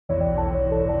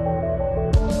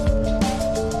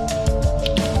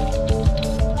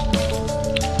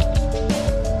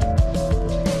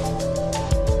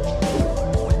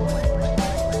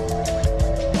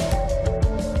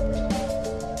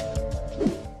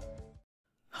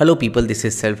Hello people, this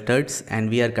is Self-Tuts and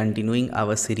we are continuing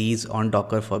our series on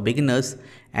Docker for beginners,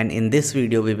 and in this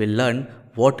video we will learn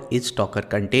what is Docker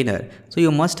container. So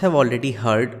you must have already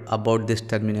heard about this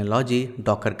terminology,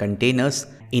 Docker containers.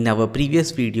 In our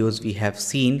previous videos we have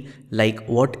seen like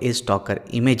what is Docker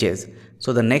images.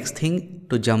 So the next thing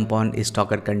to jump on is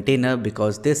Docker container,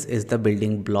 because this is the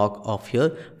building block of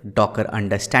your Docker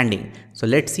understanding. So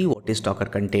let's see what is Docker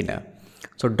container.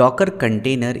 So Docker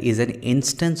container is an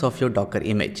instance of your Docker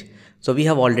image. So we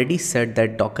have already said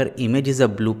that Docker image is a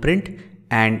blueprint,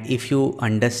 and if you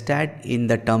understand in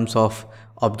the terms of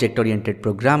object-oriented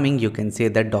programming, you can say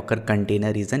that Docker container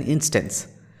is an instance.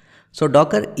 So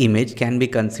Docker image can be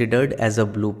considered as a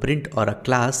blueprint or a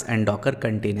class, and Docker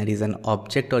container is an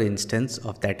object or instance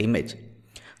of that image.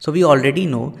 So we already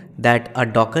know that a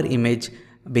Docker image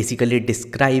basically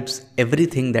describes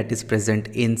everything that is present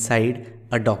inside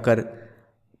a Docker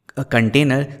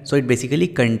container. So it basically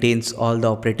contains all the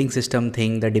operating system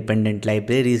thing, the dependent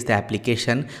libraries, the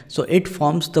application. So it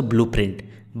forms the blueprint.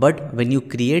 But when you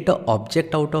create an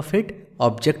object out of it,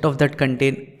 object of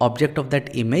that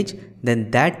image,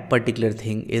 then that particular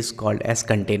thing is called as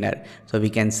container. So we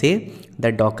can say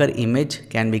that Docker image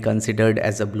can be considered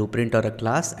as a blueprint or a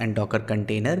class, and Docker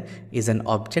container is an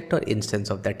object or instance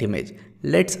of that image.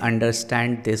 Let's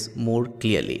understand this more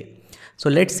clearly. So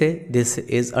let's say this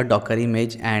is a Docker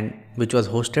image and which was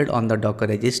hosted on the Docker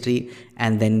registry,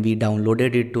 and then we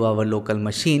downloaded it to our local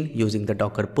machine using the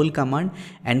docker pull command,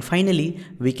 and finally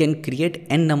we can create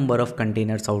n number of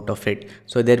containers out of it.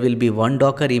 So there will be one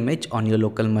Docker image on your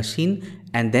local machine,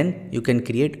 and then you can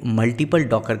create multiple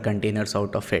Docker containers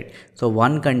out of it. So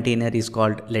one container is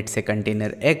called, let's say,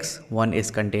 container X, one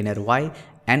is container Y,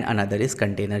 and another is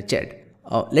container Z.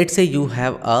 Let's say you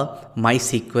have a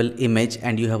MySQL image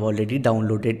and you have already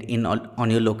downloaded on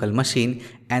your local machine,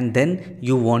 and then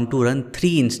you want to run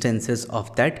 3 instances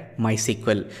of that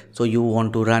MySQL. So you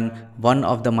want to run one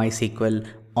of the MySQL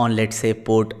on, let's say,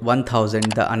 port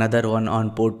 1000, the another one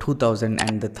on port 2000,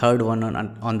 and the third one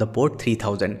on the port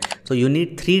 3000. So you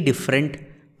need 3 different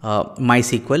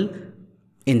MySQL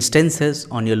instances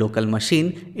on your local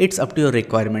machine. It's up to your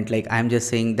requirement. Like I'm just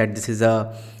saying that this is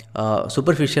a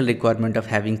superficial requirement of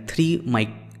having 3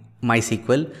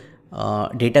 MySQL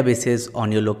databases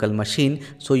on your local machine.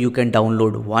 So you can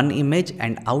download one image,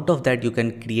 and out of that you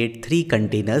can create 3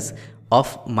 containers of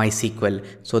MySQL.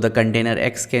 So the container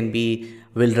X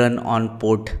will run on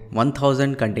port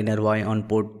 1000, container Y on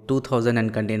port 2000,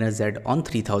 and container Z on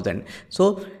 3000.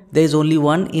 So there is only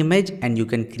one image and you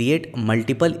can create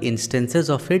multiple instances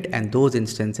of it, and those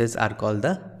instances are called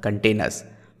the containers.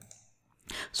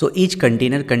 So each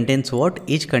container contains what?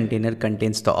 Each container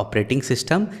contains the operating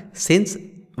system. Since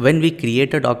when we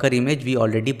create a Docker image, we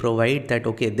already provide that,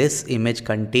 okay, this image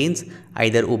contains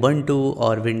either Ubuntu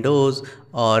or Windows,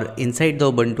 or inside the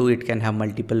Ubuntu it can have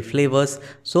multiple flavors.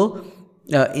 So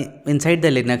inside the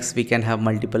Linux we can have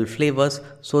multiple flavors.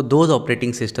 So those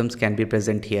operating systems can be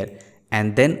present here.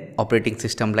 And then operating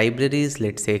system libraries,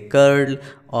 let's say curl,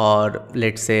 or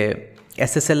let's say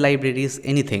SSL libraries,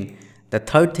 anything. The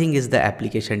third thing is the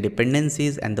application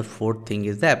dependencies, and the fourth thing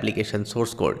is the application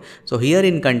source code. So here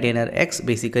in container X,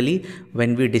 basically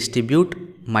when we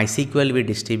distribute MySQL, we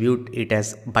distribute it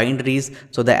as binaries.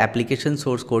 So the application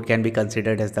source code can be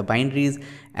considered as the binaries.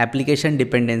 Application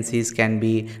dependencies can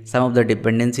be some of the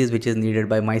dependencies which is needed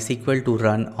by MySQL to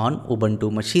run on Ubuntu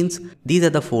machines. These are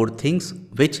the 4 things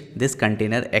which this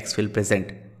container X will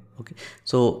present. Okay,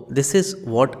 so this is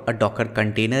what a Docker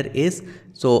container is.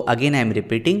 So again I am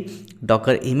repeating,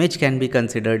 Docker image can be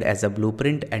considered as a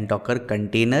blueprint, and Docker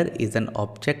container is an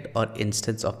object or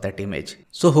instance of that image.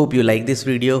 So hope you like this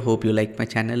video, hope you like my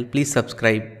channel. Please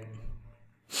subscribe.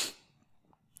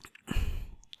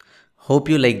 Hope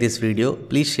you like this video.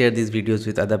 Please share these videos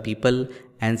with other people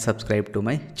and subscribe to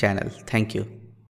my channel. Thank you.